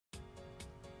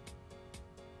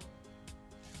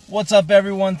What's up,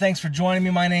 everyone? Thanks for joining me.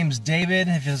 My name's David.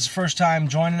 If it's the first time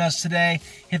joining us today,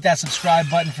 hit that subscribe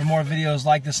button for more videos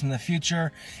like this in the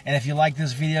future. And if you like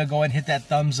this video, go ahead and hit that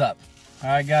thumbs up. All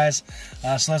right, guys.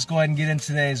 So let's go ahead and get into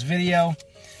today's video.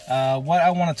 What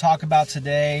I want to talk about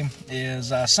today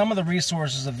is some of the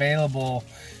resources available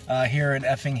here in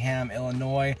Effingham,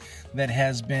 Illinois, that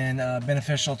has been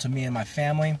beneficial to me and my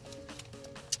family.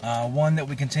 One that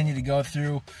we continue to go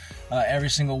through every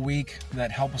single week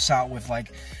that help us out with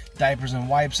like diapers and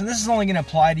wipes. And this is only going to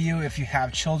apply to you if you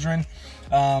have children,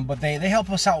 but they help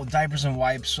us out with diapers and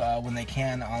wipes when they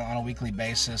can on a weekly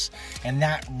basis, and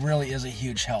that really is a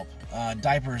huge help.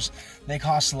 Diapers, they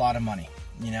cost a lot of money.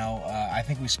 You know, I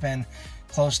think we spend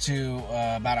close to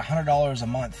about $100 a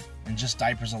month in just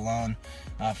diapers alone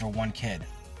for one kid.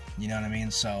 You know what I mean?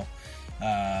 So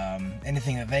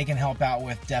anything that they can help out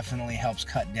with definitely helps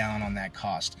cut down on that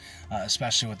cost,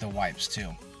 especially with the wipes too.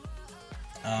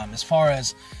 As far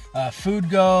as food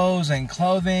goes and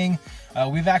clothing,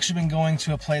 we've actually been going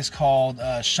to a place called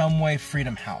Shumway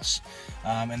Freedom House,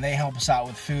 and they help us out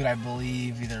with food, I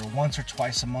believe, either once or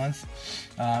twice a month,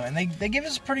 and they give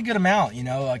us a pretty good amount, you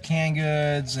know, canned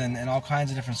goods and all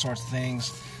kinds of different sorts of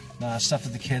things, stuff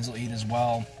that the kids will eat as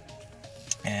well.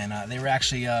 And they were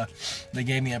actually, they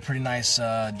gave me a pretty nice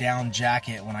down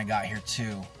jacket when I got here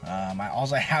too.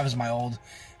 All I have is my old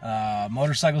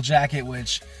motorcycle jacket,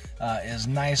 which is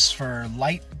nice for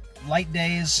light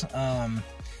days,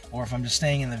 or if I'm just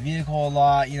staying in the vehicle a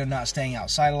lot, you know, not staying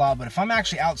outside a lot. But if I'm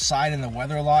actually outside in the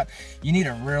weather a lot, you need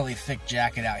a really thick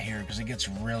jacket out here because it gets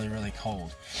really, really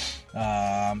cold.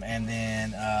 And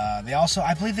then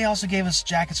I believe they also gave us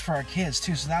jackets for our kids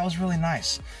too, so that was really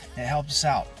nice. It helped us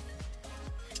out.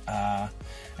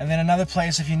 And then another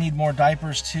place, if you need more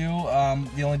diapers too,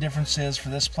 the only difference is for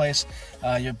this place,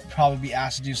 you'll probably be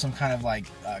asked to do some kind of like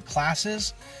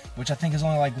classes, which I think is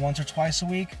only like once or twice a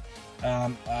week.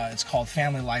 It's called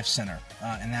Family Life Center,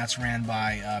 and that's ran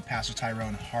by Pastor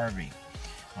Tyrone Harvey.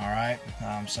 All right,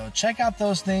 so check out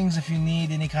those things if you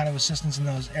need any kind of assistance in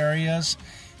those areas.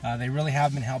 They really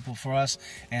have been helpful for us,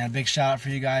 and a big shout out for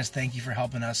you guys. Thank you for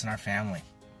helping us and our family.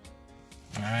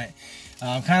 All right.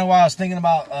 Kind of why I was thinking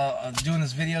about doing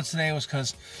this video today was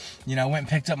because, you know, I went and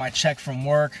picked up my check from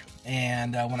work,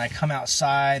 and when I come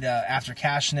outside after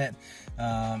cashing it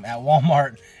at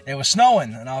Walmart, it was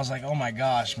snowing, and I was like, oh my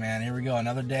gosh, man, here we go,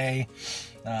 another day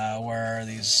where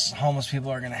these homeless people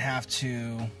are going to have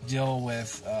to deal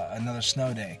with another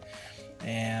snow day.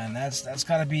 And that's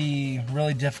got to be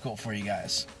really difficult for you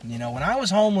guys. You know, when I was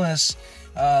homeless,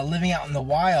 living out in the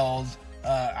wild,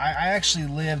 I actually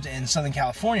lived in Southern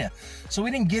California, so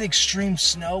we didn't get extreme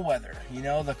snow weather. You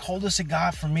know, the coldest it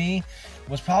got for me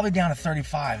was probably down to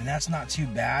 35, and that's not too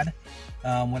bad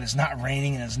when it's not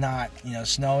raining and it's not, you know,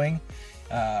 snowing.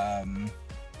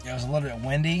 It was a little bit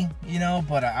windy, you know,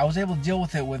 but I was able to deal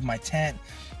with it with my tent,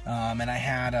 and I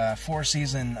had a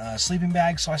 4-season sleeping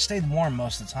bag, so I stayed warm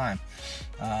most of the time.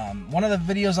 One of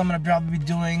the videos I'm going to probably be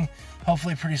doing,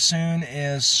 hopefully pretty soon,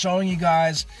 is showing you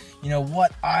guys, you know,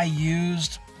 what I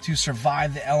used to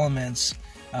survive the elements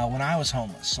when I was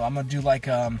homeless. So I'm going to do like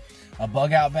a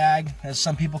bug out bag, as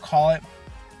some people call it.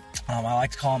 I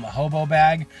like to call them a hobo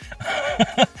bag.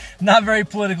 Not very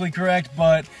politically correct,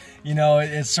 but you know,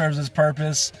 it serves its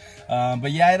purpose.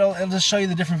 But yeah, it'll just show you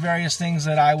the different various things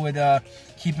that I would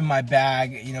keep in my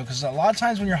bag, you know, because a lot of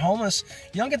times when you're homeless,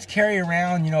 you don't get to carry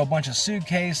around, you know, a bunch of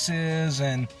suitcases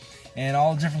and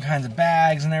all different kinds of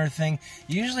bags and everything.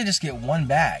 You usually just get one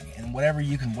bag and whatever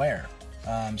you can wear.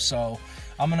 So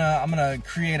I'm gonna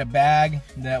create a bag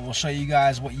that will show you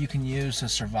guys what you can use to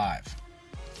survive.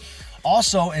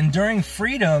 Also, Enduring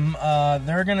Freedom,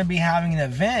 they're going to be having an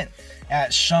event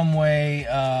at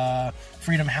Shumway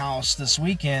Freedom House this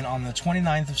weekend on the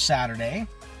 29th of Saturday.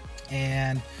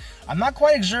 And I'm not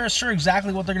quite sure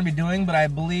exactly what they're going to be doing, but I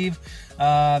believe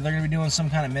they're going to be doing some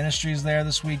kind of ministries there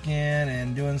this weekend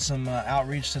and doing some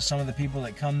outreach to some of the people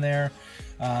that come there.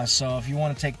 So if you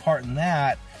want to take part in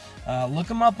that, look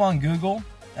them up on Google.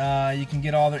 You can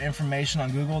get all their information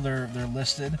on Google. They're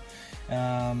listed.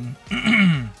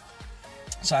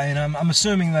 So I'm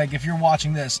assuming, like, if you're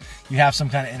watching this, you have some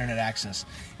kind of internet access.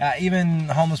 Even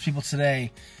homeless people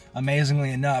today, amazingly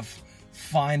enough,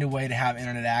 find a way to have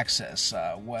internet access.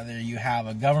 Whether you have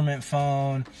a government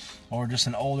phone or just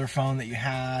an older phone that you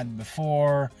had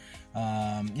before.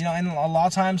 You know, and a lot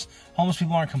of times, homeless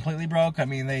people aren't completely broke. I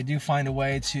mean, they do find a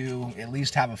way to at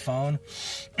least have a phone.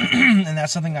 And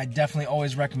that's something I definitely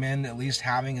always recommend at least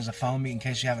having, is a phone in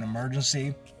case you have an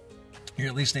emergency. You're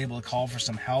at least able to call for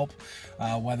some help,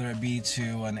 whether it be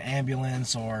to an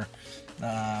ambulance or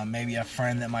maybe a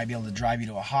friend that might be able to drive you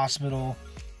to a hospital,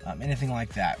 anything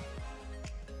like that.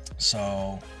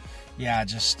 So yeah,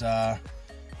 just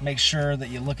make sure that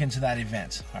you look into that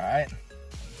event. All right.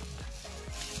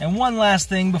 And one last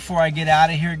thing before I get out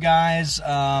of here, guys,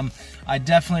 I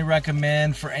definitely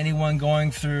recommend for anyone going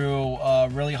through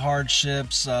really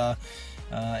hardships,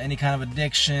 any kind of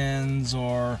addictions,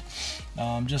 or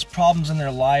just problems in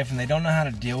their life and they don't know how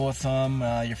to deal with them,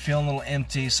 you're feeling a little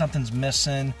empty, something's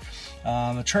missing.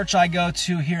 The church I go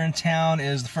to here in town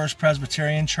is the First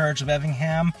Presbyterian Church of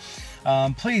Effingham.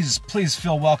 Please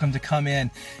feel welcome to come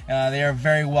in. They are a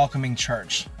very welcoming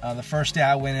church. The first day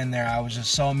I went in there, I was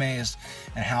just so amazed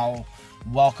at how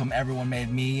welcome everyone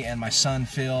made me and my son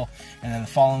feel. And then the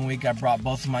following week I brought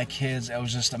both of my kids. It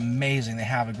was just amazing. They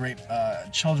have a great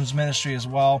children's ministry as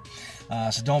well,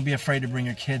 so don't be afraid to bring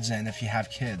your kids in if you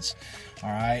have kids. All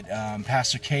right.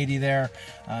 Pastor Katie there,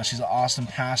 she's an awesome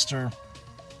pastor.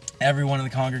 Everyone in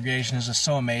the congregation is just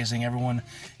so amazing. Everyone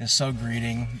is so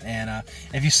greeting. And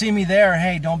if you see me there,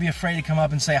 hey, don't be afraid to come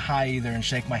up and say hi either and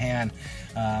shake my hand.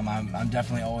 I'm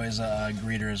definitely always a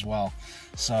greeter as well.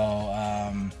 So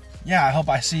yeah, I hope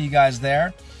I see you guys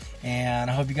there. And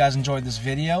I hope you guys enjoyed this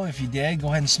video. If you did, go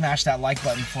ahead and smash that like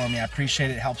button for me. I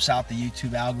appreciate it. It helps out the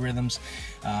YouTube algorithms.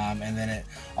 And then it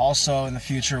also in the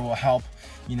future will help,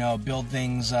 you know, build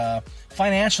things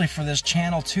financially for this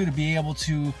channel too, to be able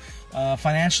to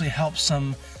financially help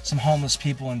some homeless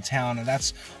people in town. And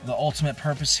that's the ultimate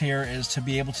purpose here, is to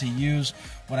be able to use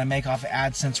what I make off of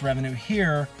AdSense revenue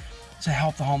here to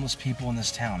help the homeless people in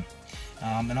this town.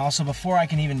 And also, before I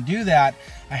can even do that,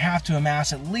 I have to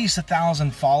amass at least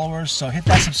 1,000 followers. So hit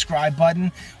that subscribe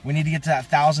button. We need to get to that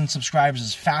 1,000 subscribers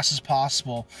as fast as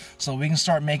possible so we can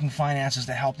start making finances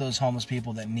to help those homeless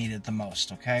people that need it the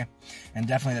most, okay? And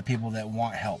definitely the people that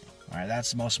want help. All right, that's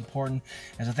the most important,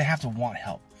 is that they have to want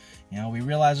help. You know, we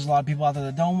realize there's a lot of people out there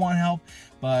that don't want help,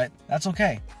 but that's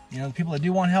okay. You know, the people that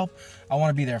do want help, I want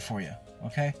to be there for you,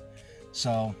 okay?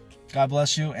 So, God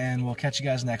bless you, and we'll catch you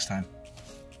guys next time.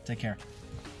 Take care.